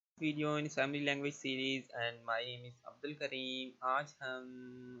video in assembly language series and my name is Abdul Karim। आज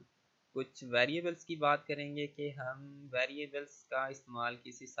हम कुछ variables की बात करेंगे कि हम वेरिएबल्स का इस्तेमाल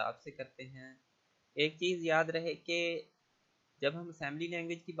किस हिसाब से करते हैं। एक चीज़ याद रहे कि जब हम असेंबली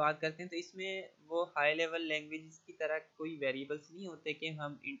लैंग्वेज की बात करते हैं तो इसमें वो हाई लेवल लैंग्वेज की तरह कोई वेरिएबल्स नहीं होते कि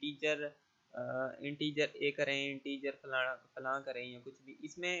हम इंटीजर ए करें, इंटीजर फलां करें या कुछ भी।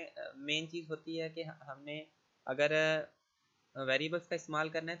 इसमें मेन चीज़ होती है कि हमने अगर वेरिएबल्स का इस्तेमाल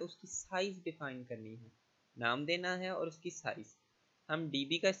करना है तो उसकी साइज़ डिफाइन करनी है, नाम देना है और उसकी साइज़। हम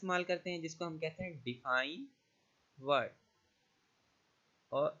डीबी का इस्तेमाल करते हैं जिसको हम कहते हैं डिफाइन वर्ड,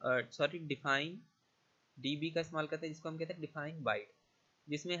 और डिफाइन डीबी का इस्तेमाल करते हैं जिसको हम कहते हैं डिफाइन बाइट,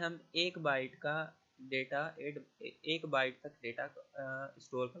 जिसमें हम एक बाइट का डेटा एक बाइट तक डेटा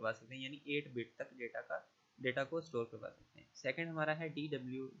स्टोर करवा सकते हैं, यानी 8 बिट तक डेटा को स्टोर करवा सकते हैं। सेकंड हमारा है डी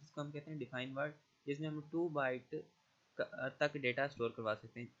डब्ल्यू, जिसको हम कहते हैं डिफाइन वर्ड, जिसमें हम 2 बाइट तक डेटा स्टोर करवा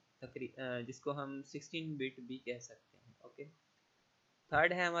सकते हैं, जिसको हम 16 बिट भी कह सकते हैं। ओके।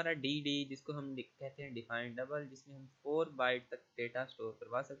 थर्ड है हमारा डी डी, जिसको हम कहते हैं डिफाइन डबल, जिसमें हम 4 बाइट तक डेटा स्टोर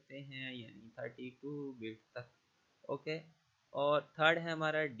करवा सकते हैं, यानी 32 बिट तक। ओके। और थर्ड है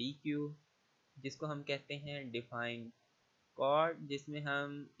हमारा डी क्यू, जिसको हम कहते हैं डिफाइन कॉर्ड, जिसमें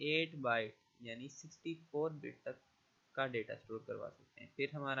हम 8 बाइट यानी 64 बिट तक का डेटा स्टोर करवा सकते हैं।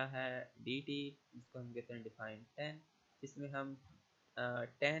 फिर हमारा है डी टी, जिसको हम कहते हैं डिफाइन 10, जिसमें हम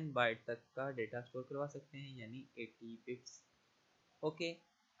 10 बाइट तक का डेटा स्टोर करवा सकते हैं, यानी 80 बिट्स। ओके।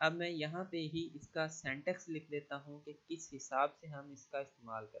 अब मैं यहाँ पे ही इसका सेंटेक्स लिख देता हूँ कि किस हिसाब से हम इसका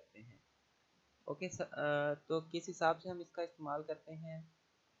इस्तेमाल करते हैं। ओके। तो किस हिसाब से हम इसका इस्तेमाल करते हैं,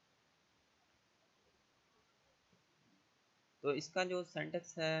 तो इसका जो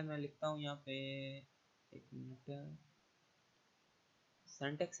सेंटेक्स है मैं लिखता हूँ यहाँ पे। एक मिनट।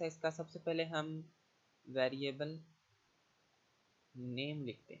 सेंटेक्स है इसका, सबसे पहले हम वेरिएबल नेम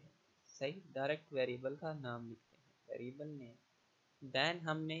लिखते हैं। सही, डायरेक्ट वेरिएबल का नाम लिखते हैं, वेरिएबल नेम। देन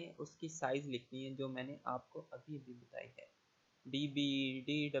हमने उसकी साइज लिखनी है जो मैंने आपको अभी अभी बताई है। डी बी,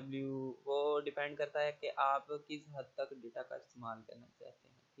 डी डब्ल्यू, वो डिपेंड करता है कि आप किस हद तक डेटा का इस्तेमाल करना चाहते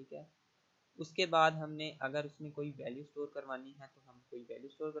हैं। ठीक है। उसके बाद हमने अगर उसमें कोई वैल्यू स्टोर करवानी है तो हम कोई वैल्यू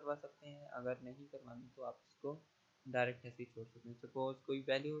स्टोर करवा सकते हैं, अगर नहीं करवानी तो आप उसको डायरेक्ट ऐसे ही छोड़ सकते हैं। सपोज कोई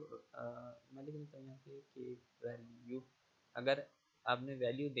वैल्यू मैं लिख देता हूँ यहाँ पे कि वैल्यू, अगर आपने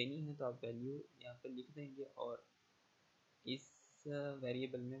वैल्यू देनी है तो आप वैल्यू यहाँ पे लिख देंगे और इस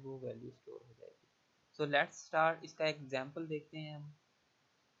वेरिएबल में वो वैल्यू स्टोर हो जाएगी। सो लेट्स स्टार्ट, इसका एग्जांपल देखते हैं हम।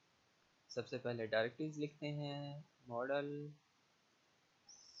 सबसे पहले डायरेक्टरीज लिखते हैं, मॉडल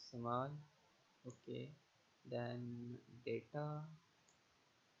समान, okay, then data,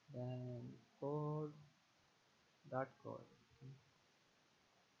 then code dot code.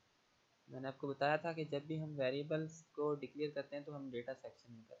 मैंने आपको बताया था कि जब भी हम वेरिएबल्स को डिक्लेयर करते हैं तो हम डेटा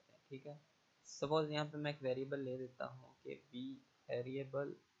सेक्शन में करते हैं। ठीक है। सपोज यहाँ पे मैं एक वेरिएबल ले देता हूँ कि बी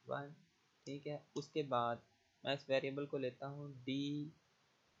वेरिएबल 1। ठीक है। उसके बाद मैं इस वेरिएबल को लेता हूँ डी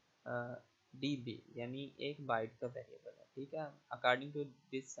बी, यानी 1 बाइट का वेरिएबल है। ठीक है। According to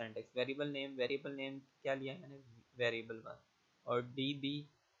this syntax, variable name क्या लिया मैंने, वेरिएबल 1, और डी बी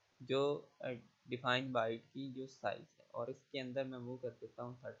जो डिफाइन बाइट की जो साइज है, और इसके अंदर मैं मूव कर देता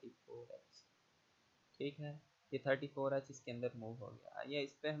हूँ 34h। ठीक है। ये 34h इसके अंदर मूव हो गया। आइए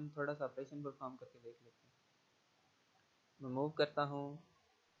इस पर हम थोड़ा सा ऑपरेशन परफॉर्म करके देख लेते हैं। मैं मूव करता हूँ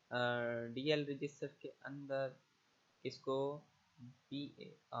डी एल रजिस्टर के अंदर इसको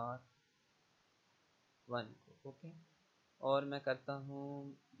BAR1 को। ओके। और मैं करता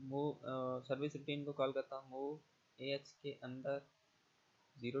हूँ मूव, सर्विस रूटीन को कॉल करता हूँ, मूव AH के अंदर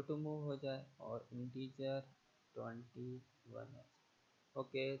 0 टू मूव हो जाए और इंटीजर 21h।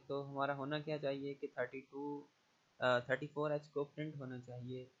 ओके। तो हमारा होना क्या चाहिए कि 34h को प्रिंट होना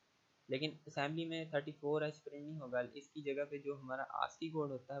चाहिए, लेकिन असेंबली में 34h प्रिंट नहीं होगा, इसकी जगह पे जो हमारा आस्की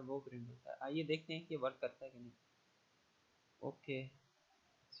कोड होता है वो प्रिंट होता है। आइए देखते हैं कि वर्क करता है कि नहीं। ओके।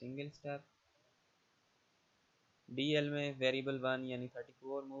 सिंगल स्टेप, DL में वेरिएबल 1 यानी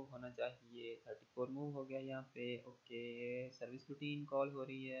 34 मूव होना चाहिए, 34 मूव हो गया यहाँ पे। ओके। सर्विस रूटीन कॉल हो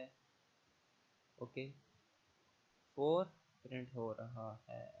रही है। ओके। 4 प्रिंट हो रहा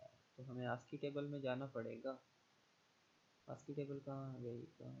है, तो हमें आस्की टेबल में जाना पड़ेगा। आस्की टेबल कहाँ गई,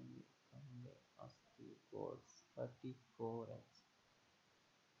 आस्की कोड्स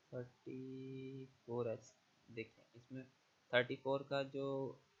 34h। देखें इसमें 34 का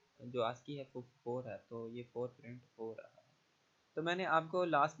जो आस्की है वो 4 है, तो ये 4 प्रिंट हो रहा है। तो मैंने आपको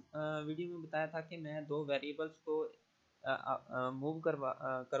लास्ट वीडियो में बताया था कि मैं 2 वेरिएबल्स को मूव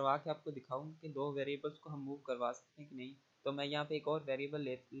करवा के आपको दिखाऊं कि 2 वेरिएबल्स को हम मूव करवा सकते हैं कि नहीं। तो मैं यहाँ पे एक और वेरिएबल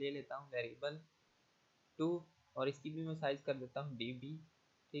ले लेता हूँ, वेरिएबल 2, और इसकी भी मैं साइज कर देता हूँ DB।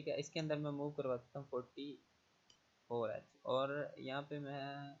 ठीक है, इसके अंदर मैं मूव करवाता हूँ 44H, और यहाँ पे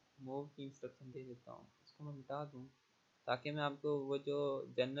मैं मूव की इंस्ट्रक्शन दे देता हूँ। इसको मैं मिटा दूँ ताकि मैं आपको वो जो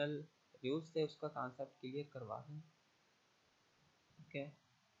जनरल यूज थे उसका कॉन्सेप्ट क्लियर करवा दूँ। ओके,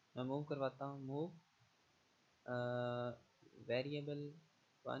 मैं मूव करवाता हूँ, मूव वेरिएबल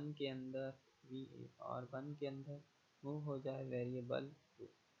 1 के अंदर वी, और 1 के अंदर मूव हो जाए वेरिएबल 2।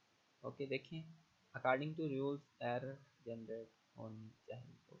 ओके, देखें according to rules error generate होनी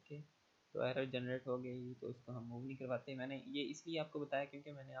चाहिए। ओके, तो एरर जनरेट हो गई तो इसको हम मूव नहीं करवाते। मैंने ये इसलिए आपको बताया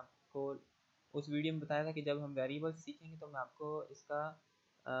क्योंकि मैंने आपको उस वीडियो में बताया था कि जब हम वेरिएबल्स सीखेंगे तो मैं आपको इसका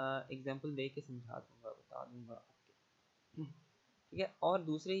एग्जांपल दे के समझा दूंगा, बता दूंगा आपके। ठीक है, और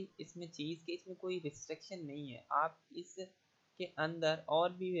दूसरी इसमें चीज़ कि इसमें कोई रिस्ट्रिक्शन नहीं है, आप इस के अंदर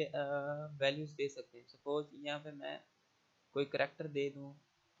और भी वैल्यूज़ दे सकते हैं। सपोज यहाँ पे मैं कोई करेक्टर दे दूँ,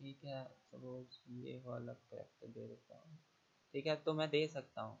 ठीक है, सपोज ये वाला करेक्टर दे देता हूँ, ठीक है, तो मैं दे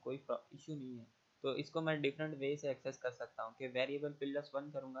सकता हूँ, कोई इशू नहीं है। तो इसको मैं डिफरेंट वे से एक्सेस कर सकता हूँ कि वेरिएबल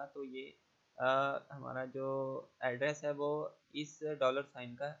 +1 करूँगा तो ये हमारा जो एड्रेस है वो इस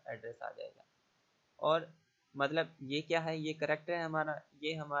 $साइन का एड्रेस आ जाएगा। और मतलब ये क्या है, ये करेक्टर है हमारा,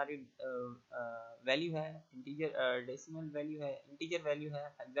 ये हमारी वैल्यू है, इंटीजर डेसिमल वैल्यू है, इंटीजर वैल्यू है,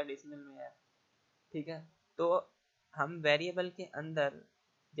 हेक्साडेसिमल में है। ठीक है, तो हम वेरिएबल के अंदर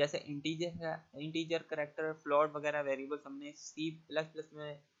जैसे इंटीजर है, इंटीजर करेक्टर फ्लोट वगैरह वेरिएबल्स हमने C++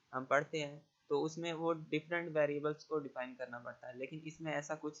 में हम पढ़ते हैं, तो उसमें वो डिफरेंट वेरिएबल्स को डिफाइन करना पड़ता है। लेकिन इसमें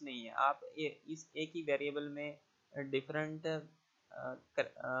ऐसा कुछ नहीं है, आप इस एक ही वेरिएबल में डिफरेंट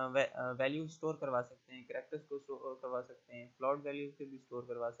वैल्यू स्टोर करवा सकते हैं, करेक्टर्स को स्टोर करवा सकते हैं, फ्लोट वैल्यू को भी स्टोर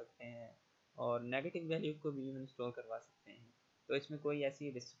करवा सकते हैं, और नेगेटिव वैल्यू को भी इवन स्टोर करवा सकते हैं। तो इसमें कोई ऐसी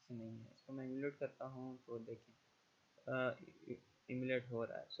रिस्ट्रिक्शन नहीं है। इसको मैं इम्यूलेट करता हूँ तो देखें इम्यूलेट हो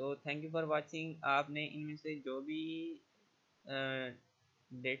रहा है। So thank you for watching. आपने इनमें से जो भी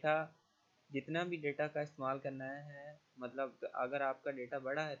डेटा, जितना भी डेटा का इस्तेमाल करना है, मतलब अगर आपका डेटा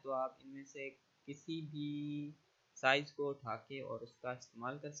बड़ा है तो आप इनमें से किसी भी साइज़ को उठा के और उसका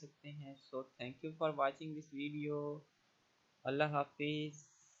इस्तेमाल कर सकते हैं। So thank you for watching this video. अल्लाह हाफिज़।